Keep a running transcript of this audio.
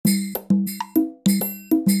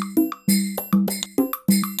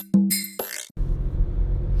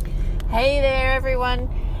Hey there, everyone.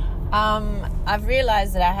 I've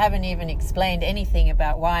realized that I haven't even explained anything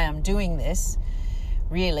about why I'm doing this,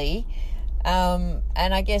 really. And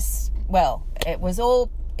I guess, I'm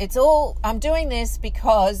doing this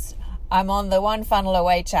because I'm on the One Funnel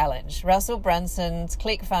Away Challenge, Russell Brunson's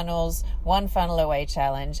ClickFunnels One Funnel Away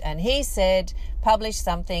Challenge. And he said, publish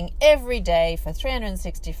something every day for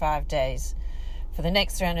 365 days, for the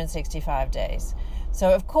next 365 days.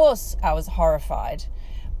 So, of course, I was horrified.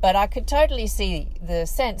 But I could totally see the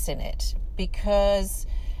sense in it because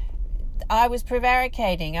I was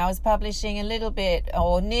prevaricating. I was publishing a little bit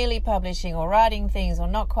or nearly publishing or writing things or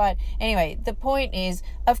not quite. Anyway, the point is,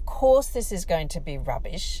 of course, this is going to be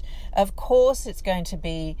rubbish. Of course, it's going to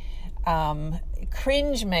be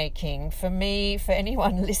cringe-making for me, for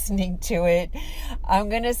anyone listening to it. I'm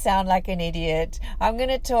going to sound like an idiot. I'm going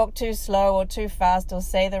to talk too slow or too fast or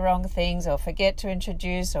say the wrong things or forget to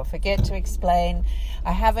introduce or forget to explain.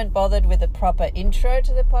 I haven't bothered with a proper intro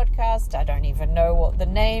to the podcast. I don't even know what the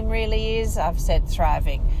name really is. I've said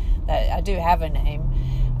Thriving. I do have a name.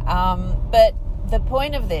 But the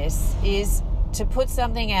point of this is to put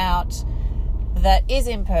something out that is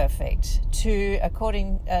imperfect,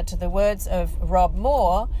 according to the words of Rob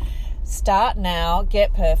Moore, start now,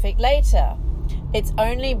 get perfect later. It's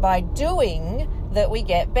only by doing that we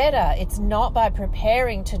get better. It's not by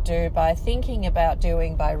preparing to do, by thinking about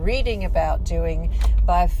doing, by reading about doing,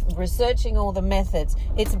 by researching all the methods.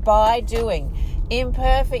 It's by doing,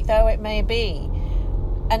 imperfect though it may be.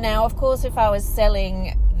 And now, of course, if I was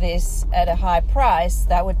selling this at a high price,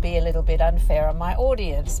 that would be a little bit unfair on my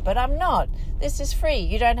audience, but I'm not. This is free.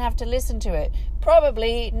 You don't have to listen to it.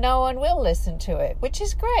 Probably no one will listen to it, which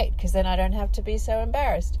is great because then I don't have to be so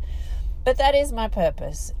embarrassed. But that is my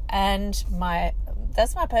purpose, and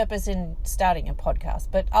that's my purpose in starting a podcast.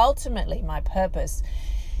 But ultimately my purpose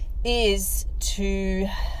is to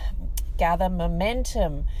gather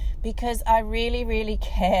momentum because I really, really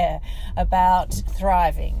care about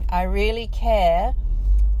thriving. I really care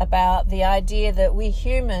about the idea that we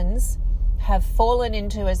humans have fallen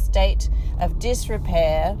into a state of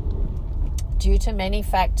disrepair due to many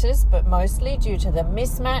factors, but mostly due to the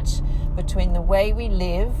mismatch between the way we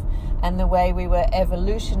live and the way we were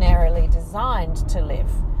evolutionarily designed to live.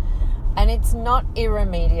 And it's not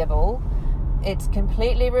irremediable. It's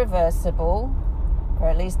completely reversible, or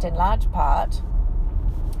at least in large part.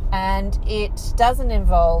 And it doesn't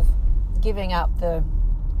involve giving up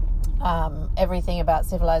everything about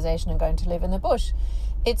civilization and going to live in the bush.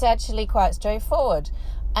 It's actually quite straightforward.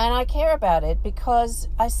 And I care about it because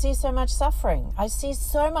I see so much suffering. I see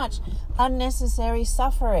so much unnecessary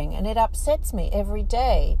suffering, and it upsets me every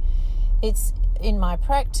day. It's in my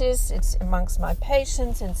practice, it's amongst my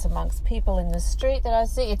patients, it's amongst people in the street that I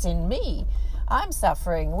see. It's in me. I'm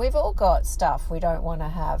suffering. We've all got stuff we don't want to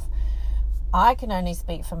have. I can only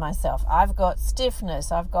speak for myself. I've got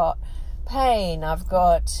stiffness. I've got pain. I've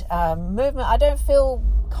got movement. I don't feel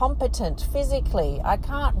competent physically. I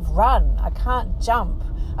can't run. I can't jump.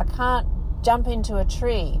 I can't jump into a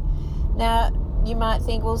tree. Now, you might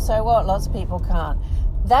think, well, so what? Lots of people can't.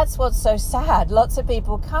 That's what's so sad. Lots of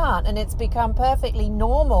people can't, and it's become perfectly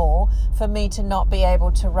normal for me to not be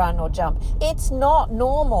able to run or jump. It's not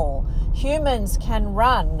normal. Humans can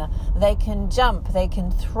run, they can jump, they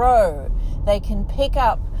can throw, they can pick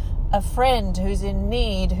up a friend who's in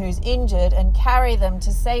need, who's injured, and carry them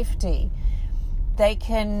to safety. They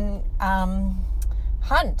can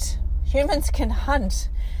hunt. Humans can hunt.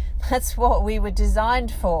 That's what we were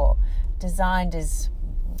designed for. Designed is...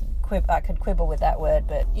 I could quibble with that word,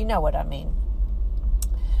 but you know what I mean.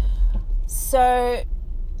 So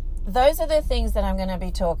those are the things that I'm going to be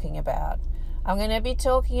talking about. I'm going to be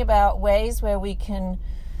talking about ways where we can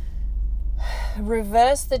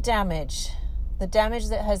reverse the damage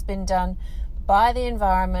that has been done by the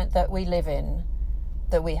environment that we live in,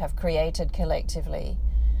 that we have created collectively,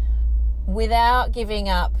 without giving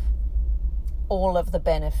up all of the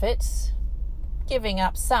benefits, giving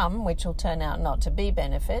up some, which will turn out not to be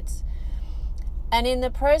benefits. And in the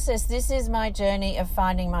process, this is my journey of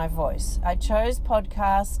finding my voice. I chose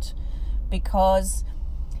podcast because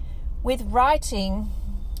with writing,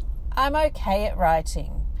 I'm okay at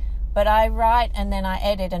writing, but I write and then I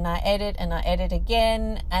edit and I edit and I edit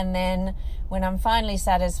again, and then when I'm finally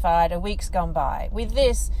satisfied, a week's gone by. With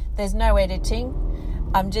this, there's no editing.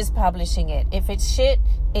 I'm just publishing it. If it's shit,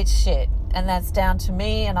 it's shit. And that's down to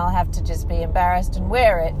me, and I'll have to just be embarrassed and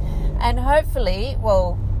wear it. And hopefully,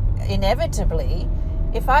 inevitably,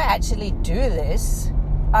 if I actually do this,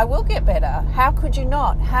 I will get better. How could you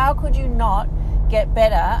not? How could you not get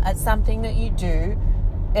better at something that you do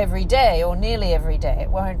every day or nearly every day. It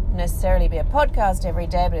won't necessarily be a podcast every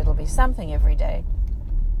day, but it'll be something every day.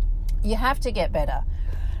 You have to get better.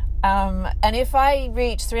 And if I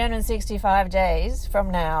reach 365 days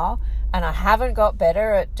from now and I haven't got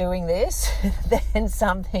better at doing this, then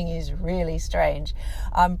something is really strange.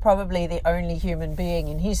 I'm probably the only human being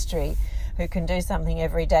in history who can do something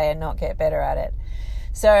every day and not get better at it.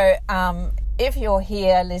 So if you're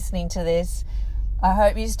here listening to this, I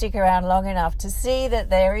hope you stick around long enough to see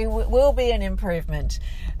that there will be an improvement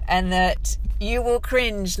and that you will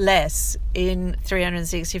cringe less in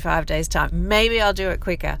 365 days' time. Maybe I'll do it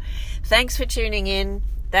quicker. Thanks for tuning in.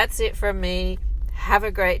 That's it from me. Have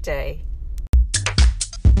a great day.